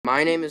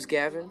My name is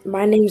Gavin.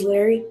 My name's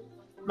Larry.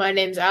 My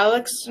name's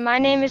Alex. My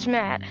name is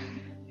Matt.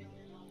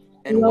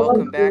 And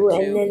welcome back to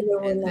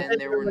And Then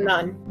There Were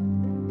None.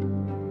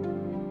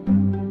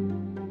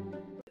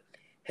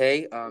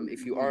 Hey,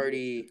 if you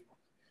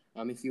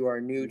are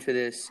new to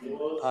this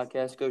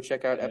podcast, go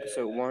check out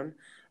episode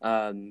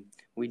 1.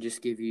 We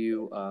just give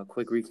you a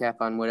quick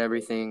recap on what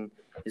everything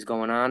is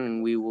going on,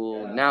 and we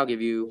will now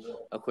give you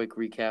a quick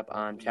recap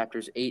on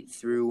chapters 8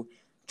 through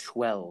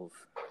 12.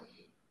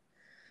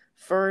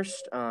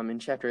 First, in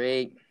chapter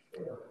 8,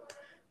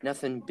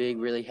 nothing big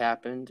really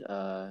happened.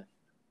 Some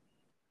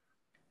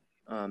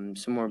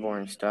more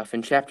boring stuff.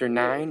 In chapter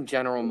 9,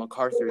 General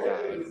MacArthur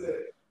died.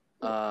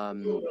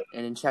 And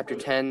in chapter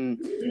 10,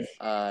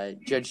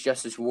 Judge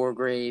Justice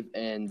Wargrave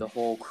and the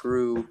whole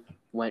crew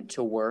went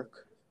to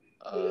work.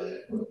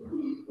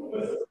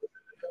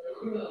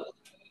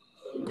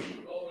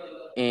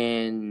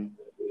 And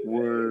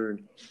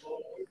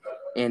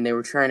they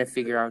were trying to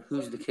figure out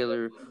who's the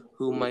killer,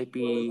 who might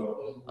be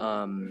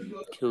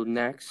killed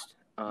next.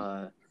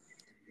 And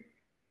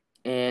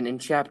in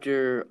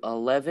chapter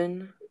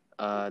 11,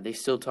 they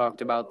still talked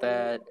about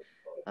that.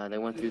 They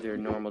went through their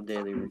normal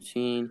daily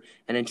routine.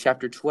 And in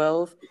chapter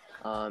 12,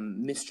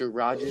 Mr.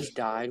 Rogers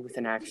died with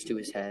an axe to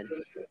his head.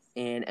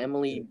 And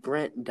Emily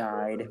Brent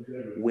died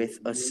with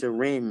a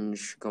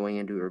syringe going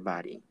into her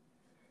body.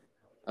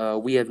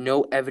 We have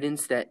no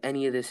evidence that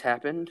any of this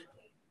happened.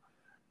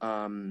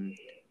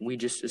 We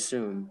just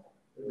assume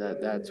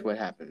that that's what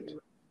happened.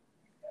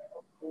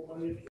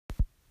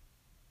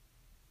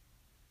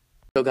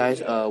 So,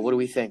 guys, what do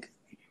we think?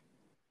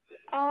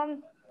 I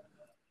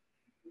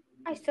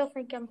still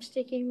think I'm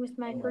sticking with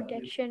my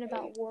prediction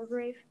about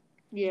Wargrave.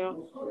 Yeah.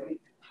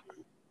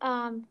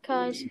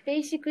 Because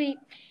basically,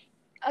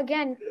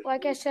 again,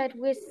 like I said,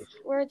 with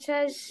where it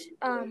says,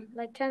 10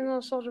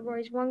 little soldier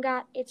boys,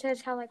 it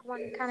says how,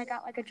 one kind of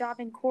got, a job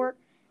in court,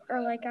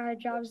 or, got a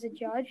job as a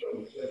judge.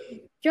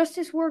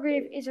 Justice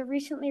Wargrave is a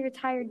recently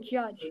retired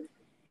judge.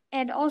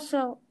 And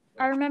also,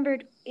 I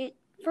remembered it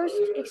first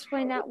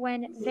explained that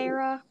when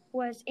Vera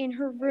was in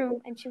her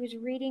room and she was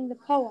reading the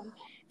poem,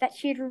 that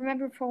she had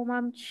remembered from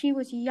when she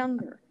was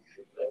younger.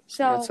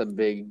 So that's a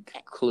big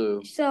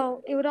clue.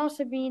 So it would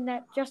also mean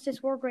that Justice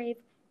Wargrave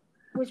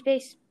was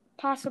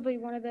possibly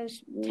one of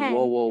those 10.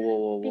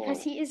 Whoa.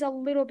 Because he is a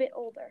little bit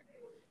older.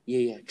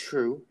 Yeah,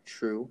 true.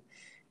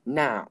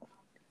 Now,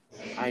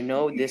 I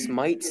know this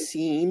might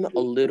seem a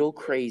little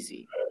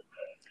crazy.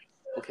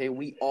 Okay,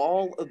 we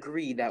all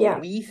agree that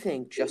we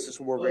think Justice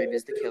Wargrave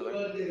is the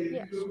killer.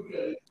 Yes.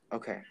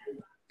 Okay.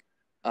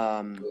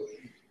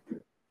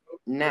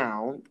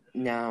 Now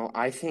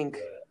I think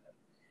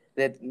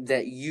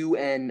that you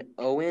and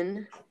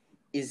Owen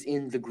is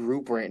in the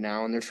group right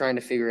now, and they're trying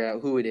to figure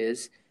out who it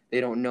is.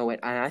 They don't know it,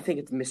 and I think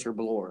it's Mr.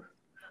 Bloor,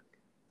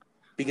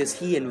 because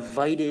he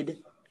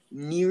invited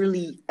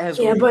nearly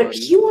everybody. Yeah, but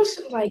he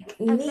wasn't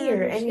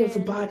near any of the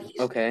bodies.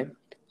 Okay.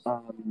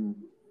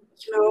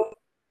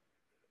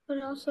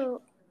 But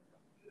also,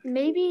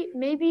 maybe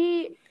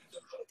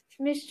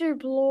Mr.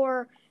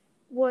 Bloor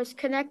was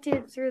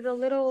connected through the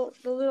little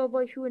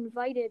boy who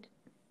invited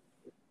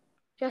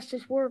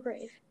Justice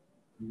Wargrave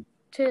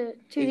to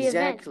the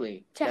event.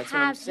 That's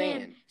what I'm saying.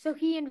 Him. So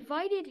he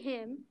invited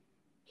him.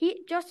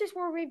 Justice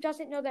Wargrave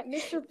doesn't know that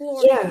Mr.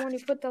 Bloor is the one who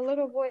put the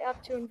little boy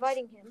up to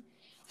inviting him,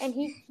 and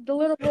the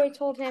little boy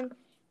told him,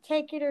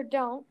 "Take it or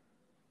don't."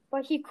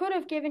 But he could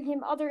have given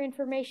him other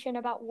information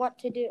about what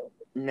to do.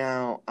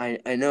 Now, I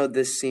know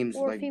this seems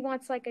or if he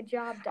wants a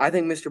job done. I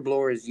think Mr.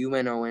 Bloor is you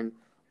and Owen,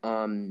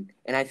 and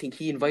I think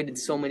he invited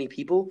so many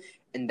people,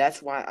 and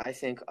that's why I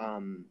think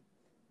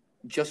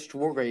Justice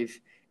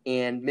Wargrave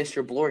and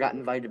Mr. Bloor got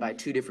invited by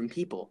two different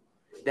people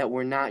that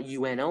were not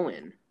you and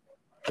Owen.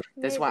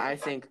 That's why I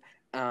think,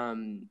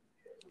 and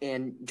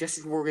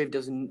Justice Wargrave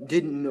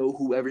didn't know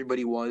who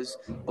everybody was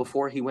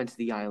before he went to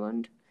the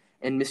island,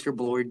 and Mr.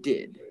 Bloor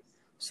did.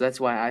 So that's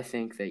why I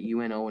think that you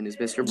and Owen is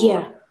Mr.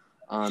 Bloor. Yeah.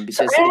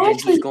 Because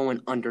he's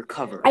going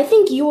undercover. I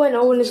think you and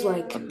Owen is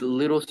a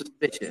little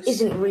suspicious.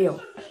 Isn't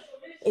real,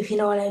 if you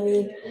know what I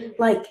mean.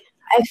 I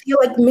feel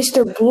like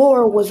Mr.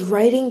 Bloor was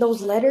writing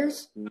those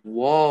letters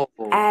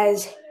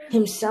as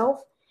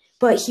himself,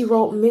 but he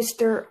wrote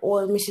Mr.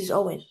 or Mrs.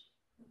 Owen.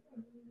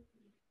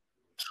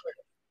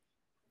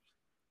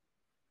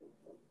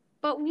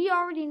 But we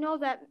already know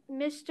that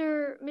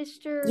Mr.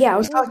 Yeah, I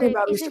was talking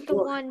about isn't Mr. the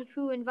Bloor. one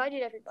who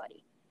invited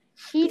everybody.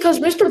 Because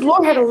Mr.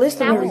 Bloor had a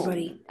list of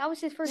everybody. That was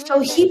his first.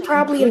 So he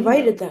probably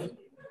invited them.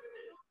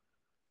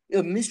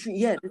 That's what I'm saying.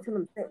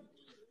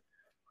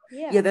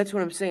 Yeah, that's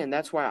what I'm saying.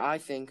 That's why I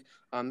think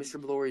Mr.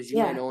 Bloor is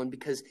you and Owen,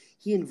 because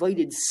he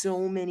invited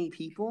so many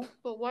people.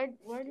 But why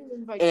did he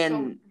invite so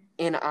many?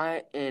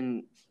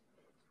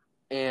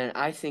 And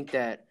I think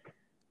that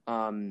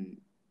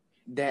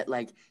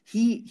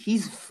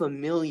he's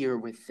familiar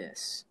with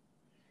this.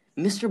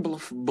 Mr.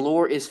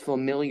 Bloor is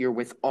familiar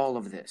with all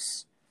of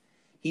this.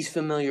 He's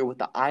familiar with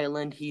the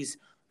island. He's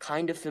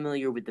kind of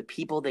familiar with the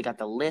people. They got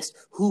the list.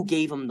 Who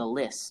gave him the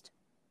list?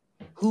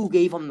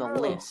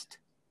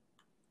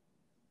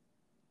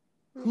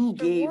 Who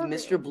gave Wargrave.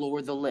 Mr.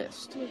 Bloor the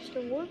list?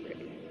 Mr.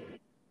 Wargrave.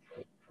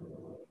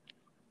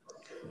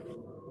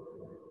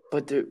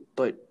 But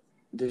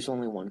there's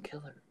only one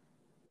killer.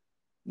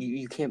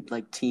 You can't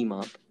team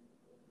up.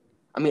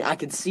 I mean, I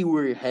can see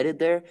where you're headed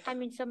there. I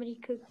mean, somebody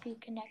could be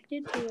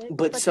connected to it,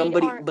 but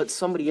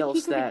somebody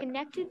else he could be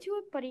connected to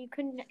it, but he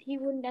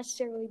wouldn't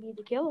necessarily be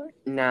the killer.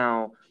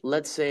 Now,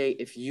 let's say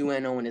if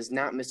UN Owen is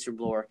not Mr.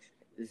 Bloor,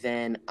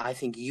 then I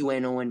think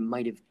UN Owen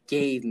might have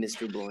gave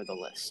Mr. Bloor the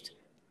list.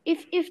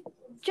 If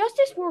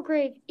Justice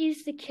Wargrave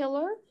is the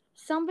killer,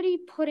 somebody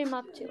put him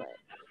up to it.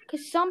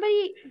 Because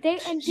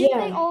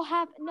didn't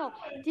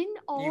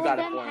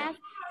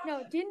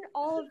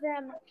all of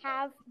them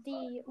have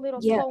the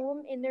little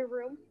poem in their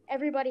room?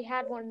 Everybody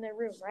had one in their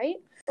room, right?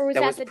 Or was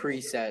that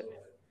preset?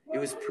 It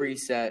was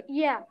preset.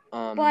 Yeah,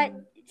 but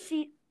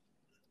see,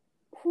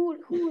 who would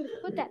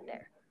put that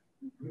there?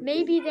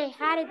 Maybe they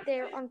had it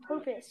there on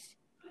purpose.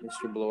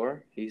 Mr.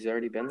 Bloor, he's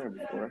already been there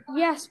before.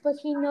 Yes, but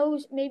he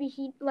knows. Maybe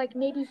he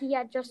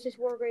had Justice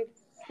Wargrave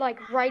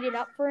write it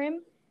up for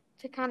him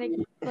to kind of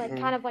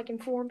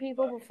inform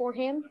people before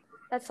him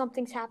that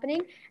something's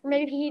happening, or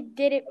maybe he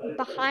did it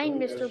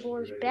behind Mr.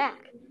 Bloor's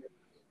back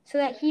so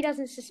that he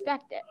doesn't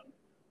suspect it.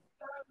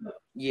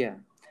 Yeah.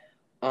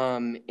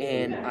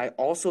 And I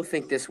also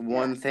think this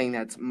one thing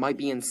that might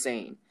be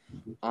insane.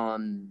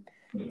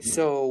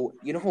 So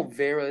you know how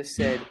Vera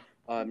said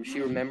she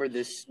remembered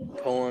this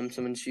poem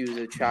when she was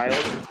a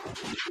child?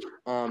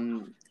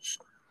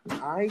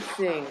 I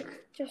think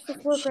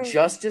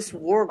Justice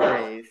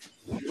Wargrave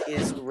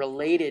is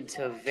related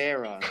to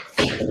Vera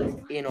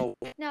in a way.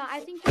 No, I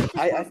think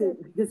I think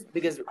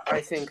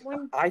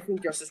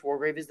Justice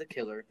Wargrave is the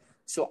killer.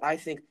 So I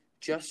think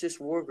Justice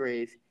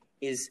Wargrave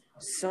is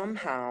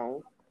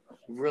somehow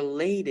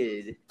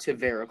related to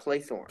Vera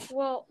Claythorne.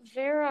 Well,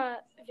 Vera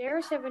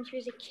said when she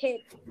was a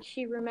kid,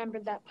 she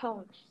remembered that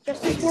poem.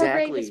 Justice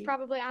Wargrave is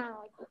probably, I don't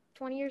know,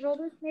 20 years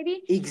older,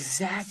 maybe?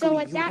 Exactly. So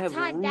at that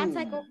time,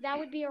 that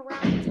would be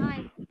around the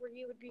time where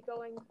you would be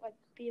going,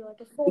 be a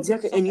soldier.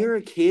 Exactly, and you're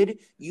a kid,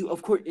 you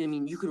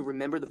could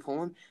remember the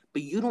poem,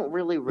 but you don't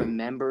really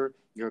remember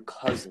your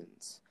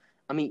cousins.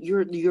 I mean,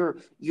 you're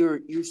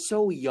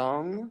so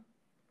young,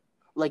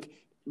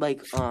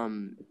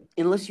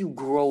 unless you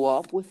grow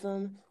up with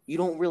them, you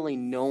don't really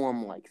know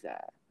them like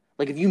that.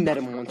 If you met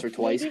him once or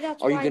twice,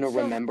 are you going to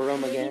remember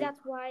him again? Maybe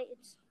that's why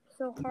it's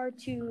so hard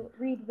to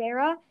read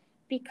Vera,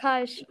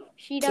 because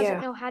she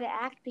doesn't know how to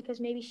act, because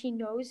maybe she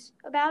knows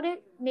about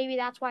it. Maybe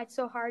that's why it's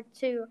so hard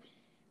to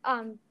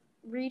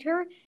read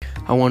her.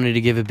 I wanted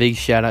to give a big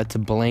shout out to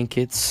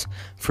blankets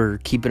for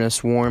keeping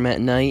us warm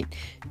at night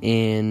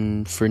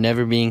and for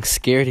never being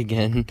scared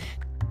again.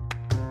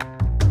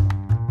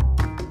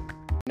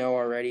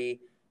 Already,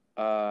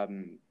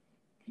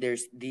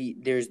 there's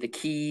the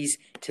keys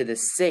to the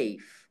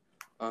safe.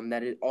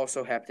 That it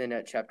also happened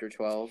at chapter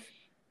 12.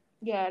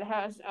 Yeah, it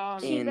has.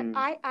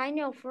 I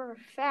know for a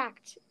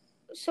fact.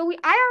 So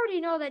I already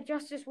know that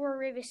Justice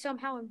Wargrave is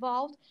somehow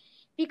involved,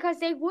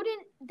 because they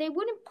wouldn't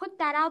put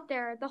that out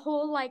there. The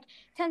whole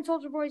 10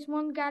 soldier boys,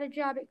 one got a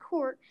job at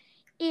court.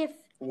 If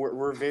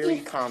we're very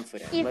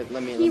confident.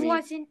 If he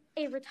wasn't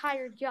a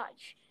retired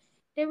judge,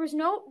 there's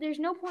no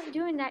point in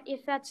doing that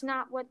if that's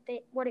not what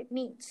it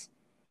means.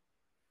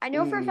 I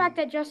know for a fact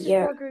that Justice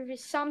Wargrave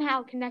is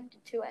somehow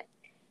connected to it.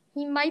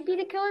 He might be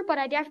the killer, but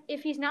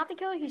if he's not the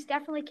killer, he's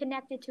definitely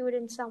connected to it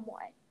in some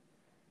way.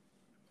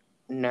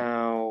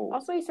 Now,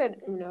 also, he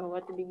said Uno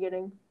at the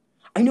beginning.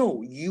 I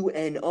know,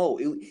 UNO.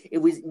 It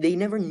was. They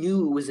never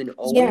knew it was an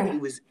O. Yeah. It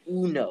was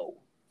Uno.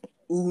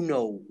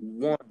 Uno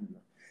 1.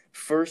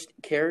 First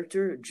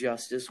character,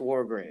 Justice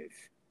Wargrave.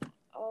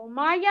 Oh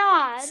my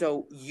God!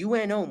 So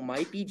UNO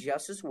might be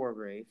Justice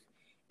Wargrave.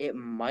 It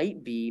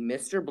might be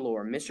Mr.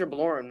 Bloor. Mr.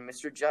 Bloor and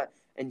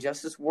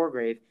Justice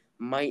Wargrave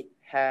might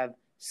have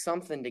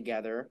something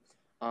together.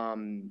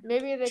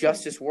 Maybe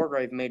Justice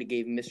Wargrave may have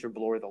gave Mr.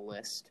 Bloor the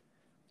list.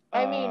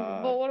 I mean,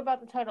 but what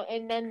about the title?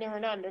 And then there are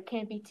none. There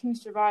can't be 2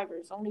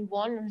 survivors. Only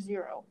 1 or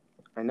 0.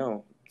 I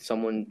know.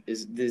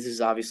 This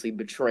is obviously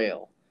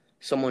betrayal.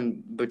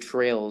 Someone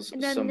betrayals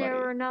somebody. And then there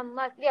were none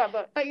left. Yeah,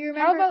 but you remember?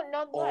 How about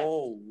none left?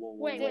 Oh,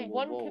 wait.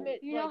 One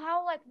commit. You know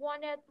how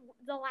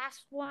the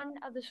last one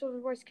of the soldier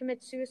boys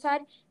commits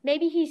suicide?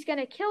 Maybe he's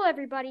gonna kill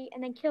everybody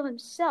and then kill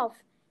himself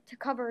to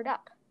cover it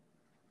up.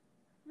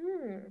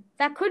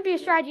 That could be a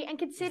strategy. And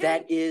considering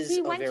that is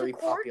he went very to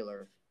court,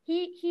 popular.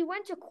 He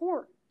went to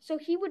court, so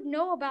he would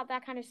know about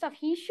that kind of stuff.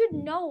 He should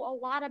know a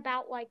lot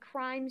about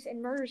crimes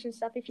and murders and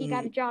stuff if he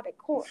got a job at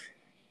court.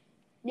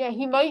 Yeah,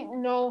 he might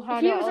know how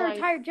if he was a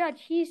retired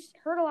judge, he's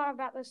heard a lot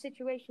about those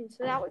situations,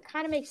 so that would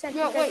kind of make sense.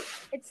 Yeah, because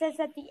it says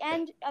at the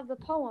end of the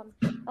poem,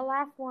 the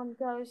last one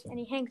goes and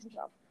he hangs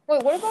himself.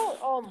 Wait,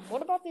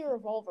 what about the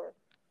revolver?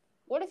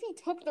 What if he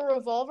took the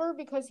revolver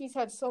because he's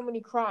had so many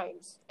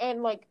crimes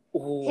and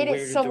hid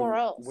it somewhere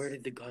else? Where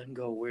did the gun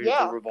go? Where did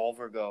the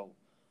revolver go?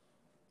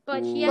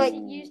 But he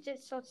hasn't used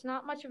it, so it's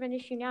not much of an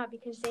issue now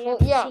because they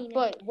haven't seen it.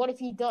 But what if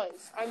he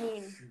does? I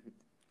mean,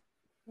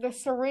 the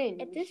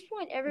syringe. At this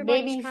point,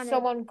 everybody's maybe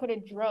someone could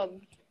have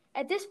drugged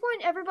At this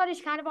point,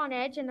 everybody's kind of on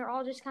edge, and they're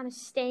all just kind of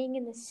staying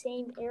in the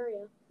same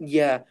area.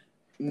 Yeah.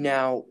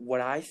 Now, what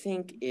I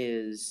think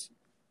is,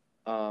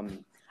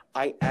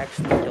 I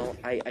actually don't.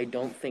 I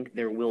don't think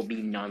there will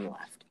be none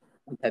left.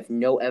 We have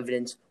no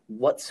evidence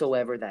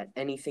whatsoever that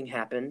anything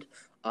happened.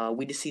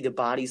 We just see the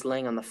bodies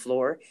laying on the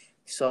floor.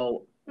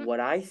 So what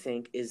I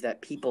think is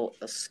that people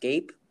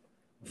escape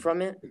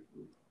from it,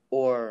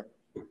 or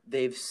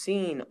they've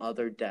seen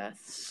other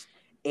deaths,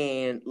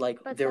 and like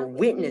they're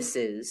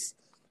witnesses.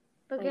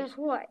 But guess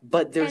what?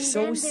 But they're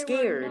so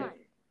scared.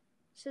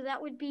 So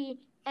that would be,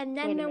 and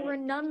then there were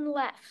none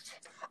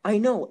left. I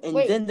know, and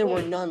then there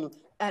were none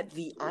at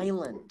the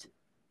island.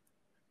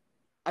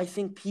 I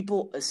think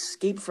people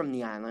escape from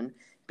the island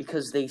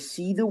because they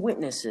see the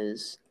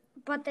witnesses.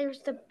 But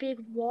there's the big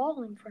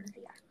wall in front of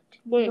the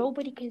island.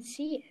 Nobody can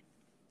see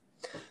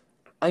it.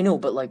 I know,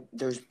 but like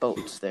there's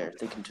boats there.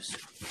 They can just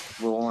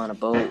roll on a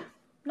boat.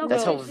 No,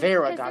 that's how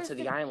Vera got to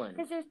the island.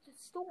 Because there's the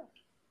storm.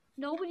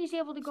 Nobody's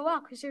able to go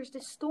out because there's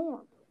the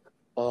storm.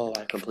 Oh,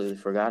 I completely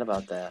forgot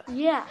about that.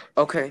 Yeah.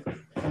 Okay.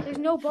 There's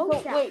no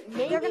boats out.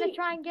 They're going to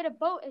try and get a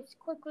boat as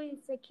quickly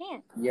as they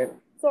can. Yep.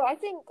 So I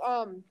think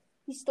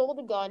he stole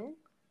the gun.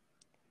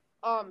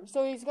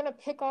 So he's going to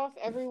pick off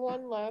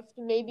everyone left.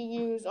 Maybe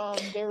use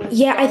Vera's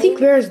Yeah, diary. I think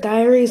Vera's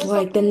diary is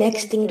like the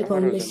next thing to go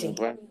missing.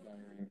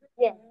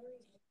 Yeah.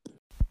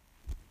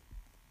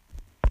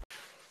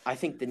 I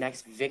think the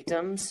next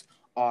victims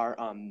are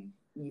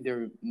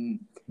either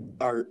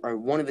are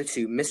one of the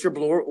two, Mr.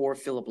 Bloor or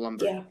Philip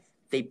Lombard. Yeah.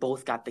 They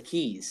both got the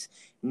keys.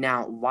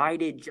 Now, why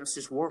did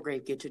Justice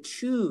Wargrave get to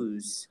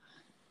choose?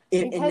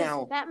 And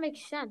now that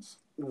makes sense.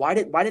 Why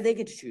did they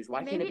get to choose?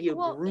 Why can't it be a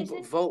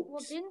group vote?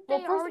 Well, didn't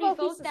they already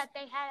vote that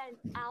they had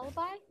an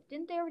alibi?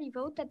 Didn't they already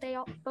vote that they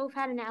both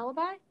had an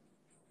alibi?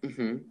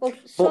 Mm-hmm. Well,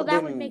 so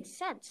that would make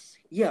sense.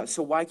 Yeah,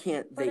 so why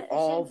can't they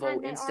all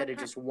vote instead of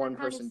just one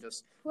person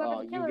just,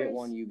 you get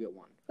one, you get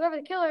one? Whoever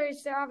the killer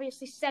is, they're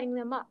obviously setting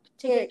them up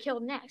to get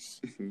killed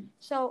next. Mm-hmm.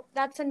 So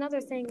that's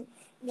another thing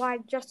why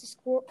Justice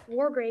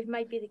Wargrave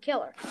might be the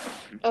killer.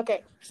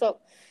 Okay, so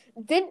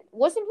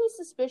wasn't he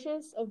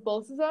suspicious of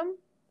both of them?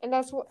 And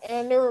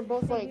they were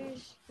both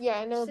and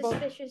they were both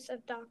suspicious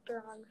of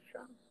Dr.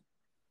 Armstrong.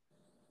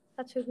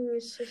 That's who he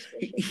was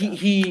suspicious of.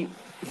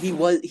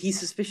 He's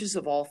suspicious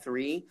of all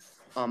three.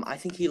 I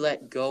think he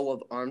let go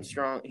of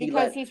Armstrong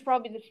because he's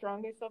probably the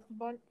strongest of the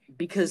bunch.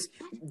 Because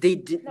they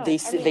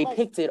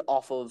picked it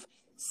off of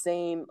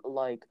same,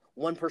 like,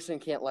 one person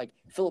can't, like,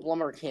 Philip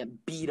Lombard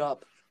can't beat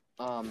up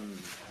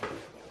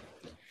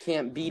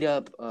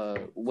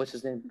what's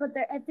his name? But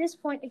at this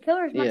point, the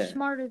killer is much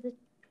smarter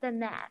than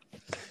that.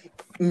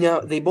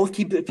 No, they both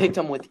picked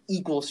him with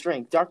equal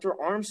strength. Dr.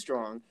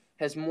 Armstrong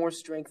has more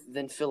strength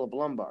than Philip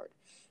Lombard.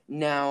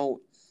 Now,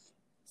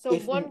 so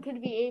one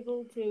could be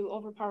able to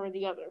overpower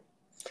the other.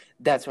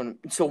 That's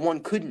so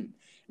one couldn't.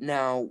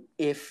 Now,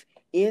 if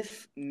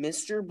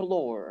Mr.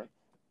 Bloor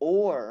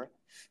or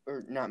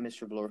not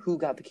Mr. Bloor, who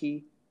got the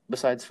key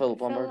besides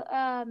Philip Lombard?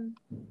 No,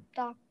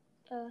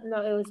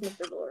 it was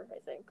Mr. Bloor, I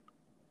think.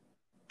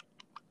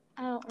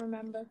 I don't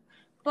remember.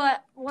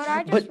 But what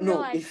I just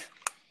realized...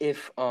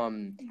 If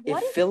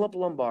Philip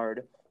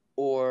Lombard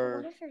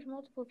or... What if there's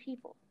multiple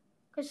people?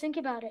 Because think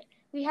about it.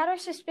 We had our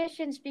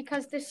suspicions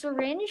because the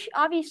syringe,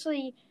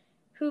 obviously,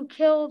 who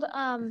killed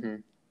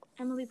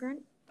Emily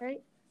Brent,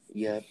 right?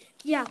 Yep.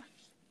 Yeah.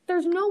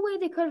 There's no way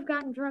they could have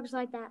gotten drugs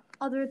like that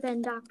other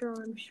than Dr.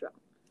 Armstrong.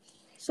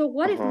 So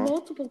what if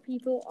multiple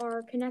people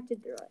are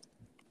connected through it?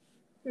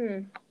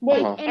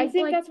 Wait, I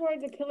think that's why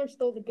the killer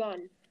stole the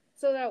gun.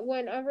 So that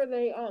whenever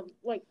they, I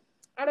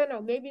don't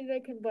know, maybe they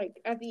could,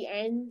 at the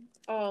end,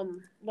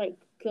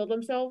 kill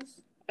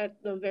themselves at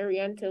the very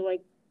end to,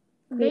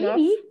 clean up.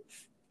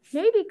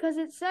 Maybe, because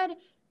it said...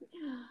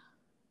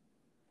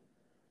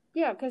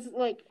 Yeah, because,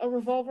 a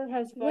revolver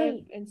has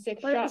 5 and 6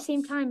 shots. But at the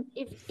same time,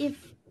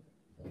 if...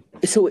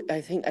 So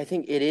I think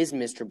it is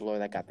Mr. Bloor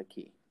that got the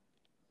key.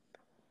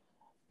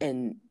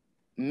 And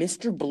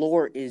Mr.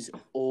 Bloor is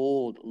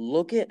old.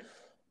 Look at...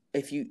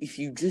 If you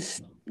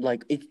just,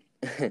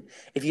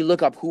 if you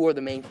look up who are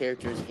the main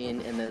characters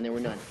in And Then There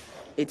Were None,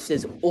 it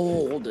says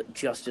old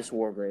Justice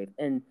Wargrave.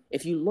 And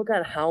if you look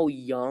at how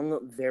young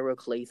Vera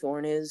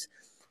Claythorne is,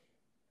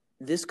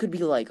 this could be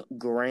like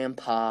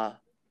grandpa,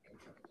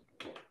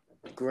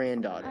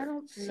 granddaughter. I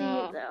don't see it,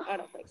 though. I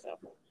don't think so.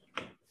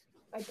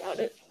 I doubt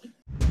it.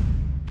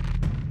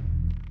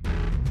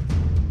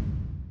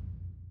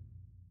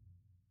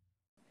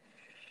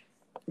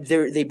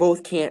 They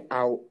both can't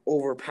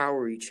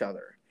overpower each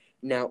other.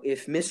 Now,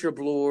 if Mr.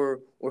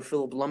 Bloor or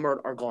Philip Lombard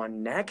are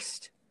gone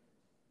next,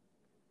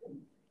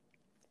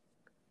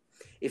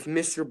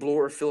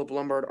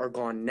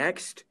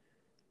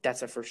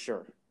 that's a for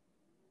sure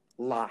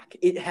lock.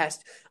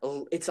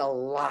 It's a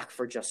lock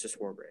for Justice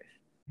Wargrave.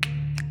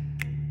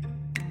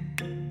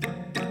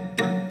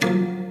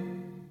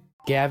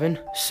 Gavin,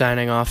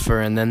 signing off for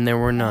And Then There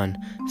Were None.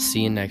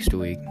 See you next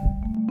week.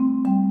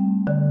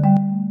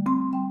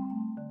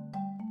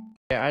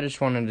 I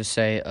just wanted to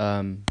say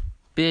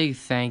big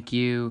thank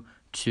you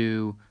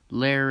to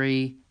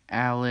Larry,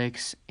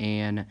 Alex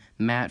and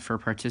Matt for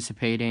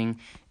participating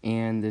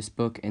in this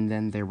book, and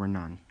then there were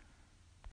none.